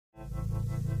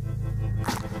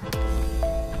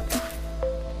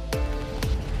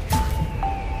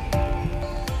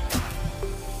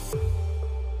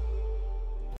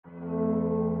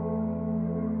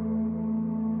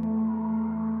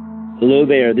Hello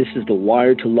there, this is the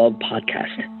Wired to Love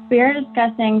podcast. We are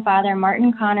discussing Father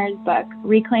Martin Connor's book,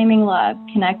 Reclaiming Love,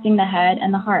 Connecting the Head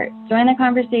and the Heart. Join the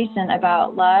conversation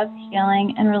about love,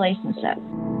 healing, and relationships.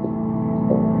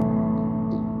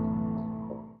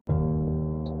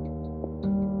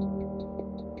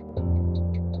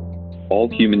 All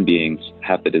human beings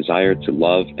have the desire to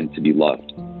love and to be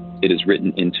loved. It is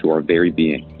written into our very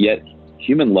being. Yet,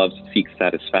 human love seeks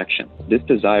satisfaction. This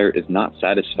desire is not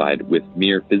satisfied with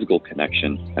mere physical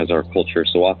connection, as our culture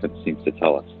so often seems to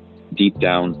tell us. Deep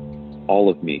down, all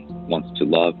of me wants to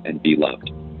love and be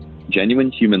loved.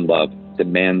 Genuine human love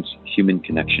demands human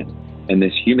connection, and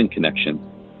this human connection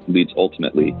leads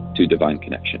ultimately to divine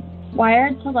connection.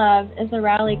 Wired to Love is a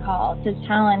rally call to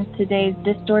challenge today's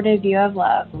distorted view of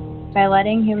love by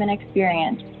letting human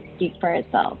experience speak for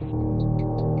itself.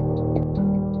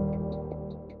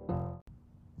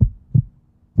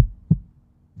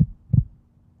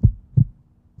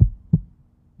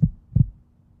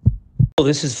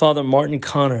 This is Father Martin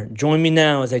Connor. Join me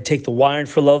now as I take the Wired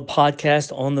for Love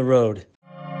podcast on the road.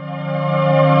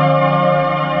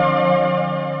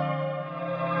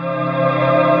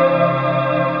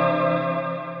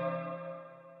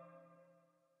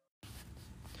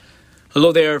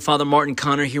 Hello there, Father Martin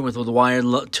Connor here with the Wired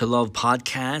to Love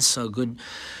podcast. So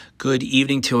good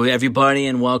evening to everybody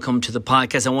and welcome to the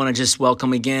podcast. I want to just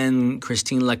welcome again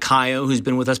Christine Lacayo, who's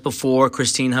been with us before.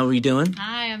 Christine, how are you doing?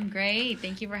 Hi, I'm great.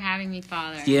 Thank you for having me,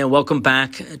 Father. Yeah, welcome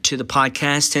back to the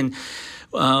podcast.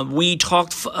 And we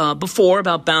talked before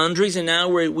about boundaries, and now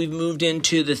we've moved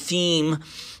into the theme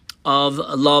of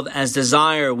love as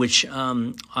desire, which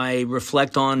I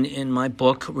reflect on in my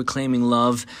book, Reclaiming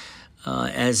Love,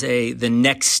 as the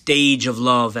next stage of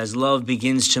love. As love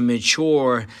begins to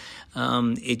mature,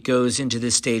 it goes into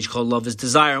this stage called love as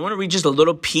desire. I want to read just a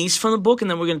little piece from the book, and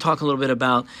then we're going to talk a little bit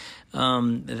about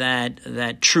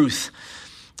that truth.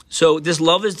 So this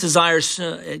love as desire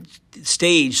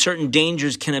stage, certain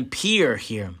dangers can appear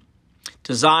here.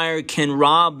 Desire can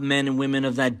rob men and women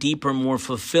of that deeper, more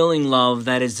fulfilling love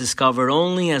that is discovered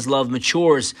only as love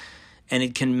matures, and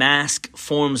it can mask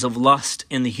forms of lust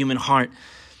in the human heart.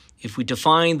 If we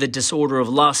define the disorder of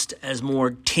lust as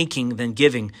more taking than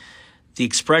giving, the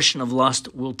expression of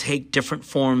lust will take different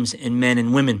forms in men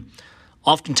and women.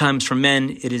 Oftentimes for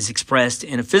men, it is expressed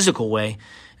in a physical way,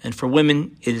 and for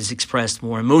women, it is expressed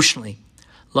more emotionally.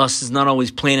 Lust is not always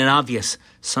plain and obvious.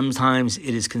 Sometimes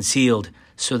it is concealed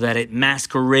so that it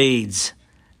masquerades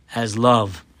as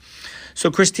love.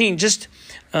 So Christine, just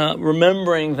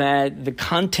remembering that the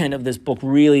content of this book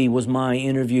really was my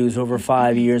interviews over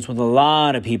 5 years with a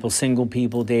lot of people, single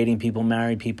people, dating people,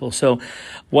 married people. So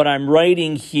what I'm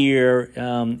writing here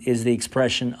is the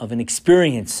expression of an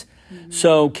experience. Mm-hmm.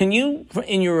 So can you,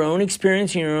 in your own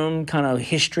experience, in your own kind of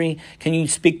history, can you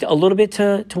speak a little bit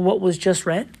to what was just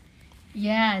read?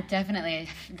 Yeah, definitely. I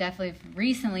definitely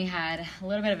recently had a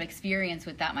little bit of experience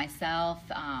with that myself,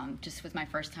 just with my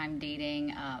first time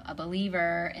dating a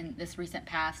believer in this recent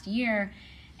past year,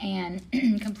 and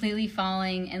completely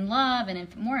falling in love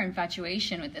and more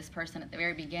infatuation with this person at the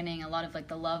very beginning. A lot of like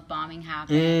the love bombing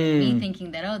happened. Me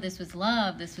thinking that, this was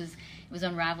love. It was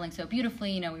unraveling so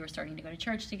beautifully. You know, we were starting to go to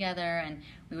church together and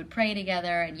we would pray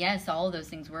together. And yes, all of those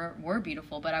things were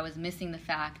beautiful, but I was missing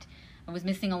I was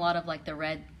missing a lot of like the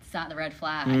red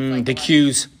flags. Like the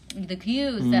cues. The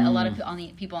cues that a lot of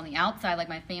people on the outside, like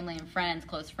my family and friends,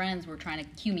 close friends, were trying to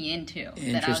cue me into.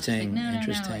 That I was just like, no,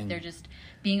 like they're just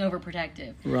being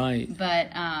overprotective. Right.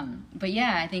 But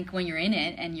yeah, I think when you're in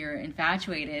it and you're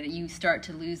infatuated, you start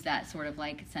to lose that sort of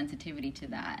like sensitivity to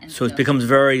that. And so it becomes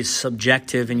very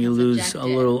subjective, and you lose a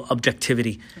little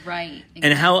objectivity. Right. Exactly.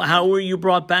 And how were you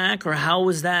brought back, or how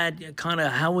was that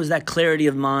clarity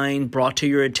of mind brought to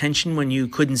your attention when you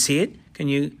couldn't see it? Can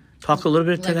you talk a little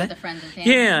bit to that? With the friends and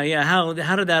family? Yeah. How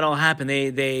did that all happen?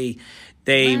 They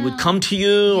would come to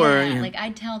you, or like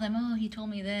I'd tell them, he told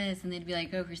me this, and they'd be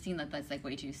like, Christine, that's like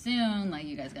way too soon. Like,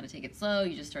 you guys got to take it slow.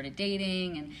 You just started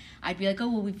dating. And I'd be like,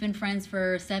 well, we've been friends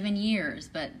for 7 years,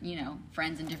 but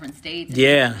friends in different states, and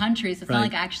different countries. So it's not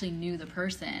like I actually knew the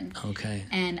person. Okay.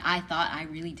 And I thought I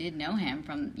really did know him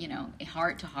from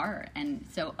heart to heart. And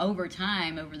so over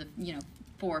time, over the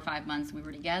 4 or 5 months we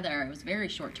were together, it was a very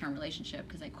short-term relationship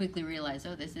because I quickly realized,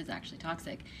 this is actually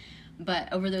toxic.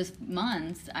 But over those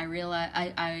months, I realized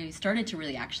I started to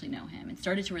really actually know him and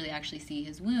started to really actually see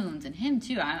his wounds, and him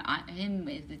too. Him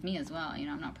with me as well.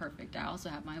 I'm not perfect. I also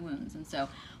have my wounds, and so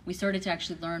we started to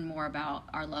actually learn more about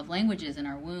our love languages and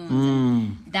our wounds.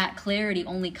 And that clarity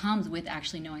only comes with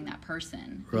actually knowing that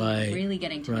person, right? Really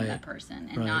getting to know that person,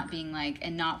 and not being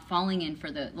and not falling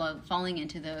falling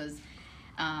into those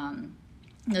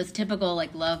typical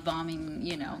love bombing,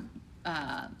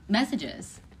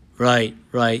 messages. Right.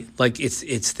 Like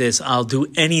it's this, I'll do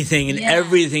anything and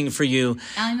everything for you.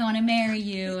 I want to marry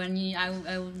you, and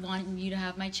I want you to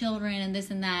have my children, and this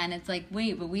and that. And it's like,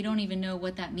 wait, but we don't even know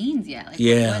what that means yet. Like,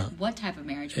 what type of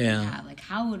marriage would we have? Like,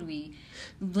 how would we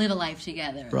live a life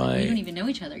together? Right. Like, we don't even know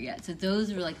each other yet. So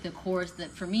those were like the course that,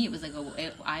 for me, it was like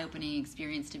a eye-opening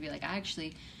experience to be like, I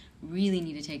actually really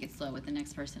need to take it slow with the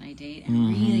next person I date and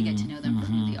really get to know them for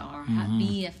who they are.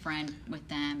 Be a friend with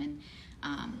them.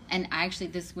 And I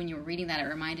actually, when you were reading that, it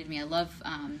reminded me, I love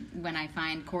when I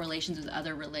find correlations with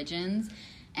other religions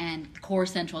and core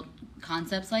central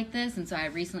concepts like this. And so I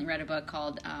recently read a book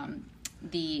called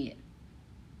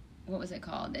what was it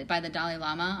called? By the Dalai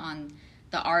Lama on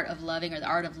the art of loving, or the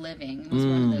art of living. It was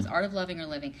one of those, art of loving or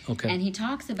living. Okay. And he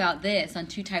talks about this on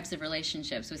 2 types of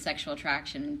relationships with sexual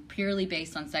attraction, purely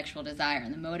based on sexual desire.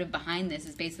 And the motive behind this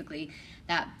is basically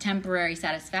that temporary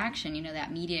satisfaction, that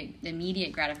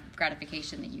immediate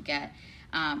gratification that you get,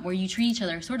 where you treat each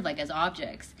other sort of like as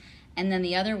objects. And then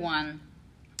the other one,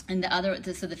 so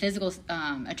the physical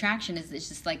attraction is, it's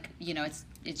just like,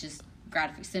 it's just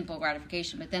simple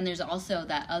gratification. But then there's also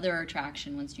that other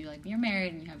attraction once you're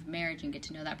married and you have marriage and get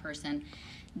to know that person,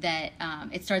 that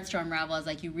it starts to unravel as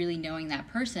like you really knowing that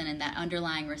person and that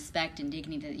underlying respect and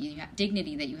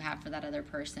dignity that you have for that other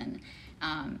person.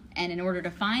 And in order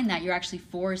to find that, you're actually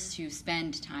forced to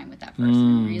spend time with that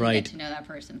person, really get to know that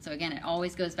person. So again, it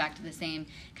always goes back to the same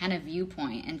kind of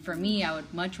viewpoint. And for me, I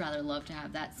would much rather love to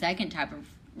have that second type of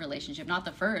relationship, not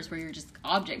the first, where you're just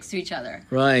objects to each other.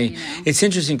 Right. It's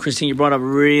interesting, Christine, you brought up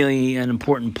really an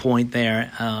important point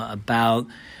there about,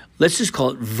 let's just call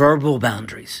it verbal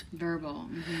boundaries.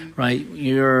 Right.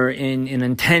 You're in an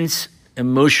intense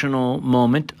emotional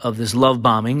moment of this love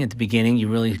bombing at the beginning. You're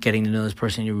really getting to know this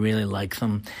person. You really like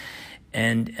them.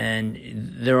 And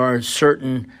there are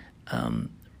certain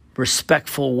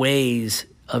respectful ways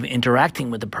of interacting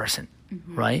with the person,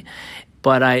 right?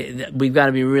 But we've got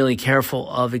to be really careful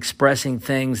of expressing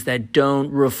things that don't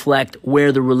reflect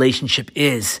where the relationship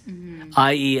is.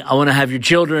 I.e., I want to have your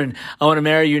children. I want to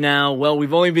marry you now. Well,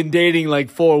 we've only been dating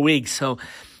like 4 weeks. So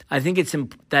I think it's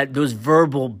that those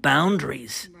verbal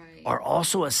boundaries are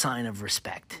also a sign of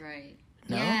respect. Right.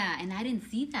 No? Yeah, and I didn't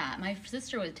see that. My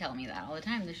sister would tell me that all the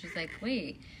time. She's like,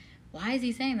 wait, why is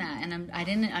he saying that? And I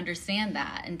didn't understand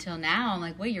that until now. I'm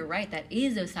like, wait, you're right. That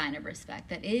is a sign of respect.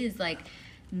 That is like,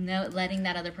 letting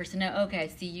that other person know, okay, I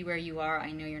see you where you are.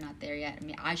 I know you're not there yet. I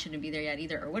mean, I shouldn't be there yet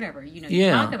either, or whatever. You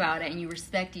talk about it and you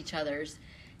respect each other's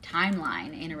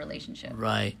timeline in a relationship.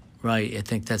 Right. I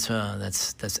think that's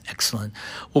excellent.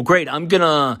 Well, great. I'm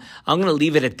gonna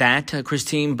leave it at that,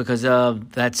 Christine, because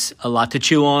that's a lot to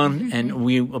chew on, and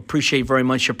we appreciate very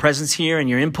much your presence here and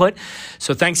your input.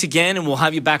 So thanks again, and we'll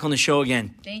have you back on the show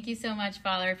again. Thank you so much,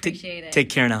 Father. Appreciate it. Take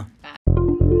care now. Bye.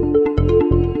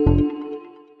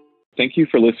 Thank you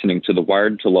for listening to the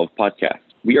Wired to Love podcast.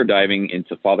 We are diving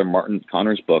into Father Martin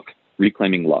Connor's book,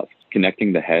 Reclaiming Love,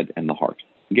 Connecting the Head and the Heart.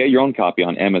 Get your own copy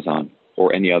on Amazon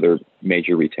or any other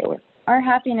major retailer. Our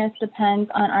happiness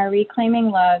depends on our reclaiming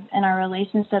love and our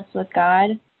relationships with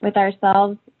God, with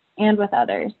ourselves, and with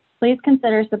others. Please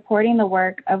consider supporting the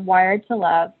work of Wired to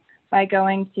Love by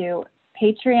going to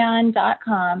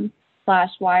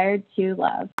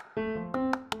patreon.com/wired2love.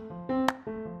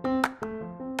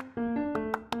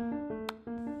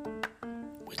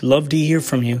 We'd love to hear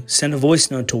from you. Send a voice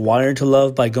note to Wired to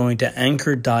Love by going to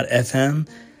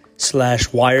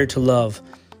anchor.fm/wired2love.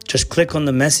 Just click on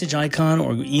the message icon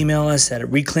or email us at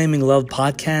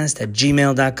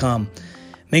reclaiminglovepodcast@gmail.com.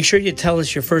 Make sure you tell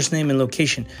us your first name and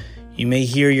location. You may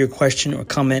hear your question or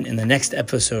comment in the next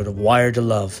episode of Wired to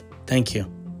Love. Thank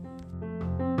you.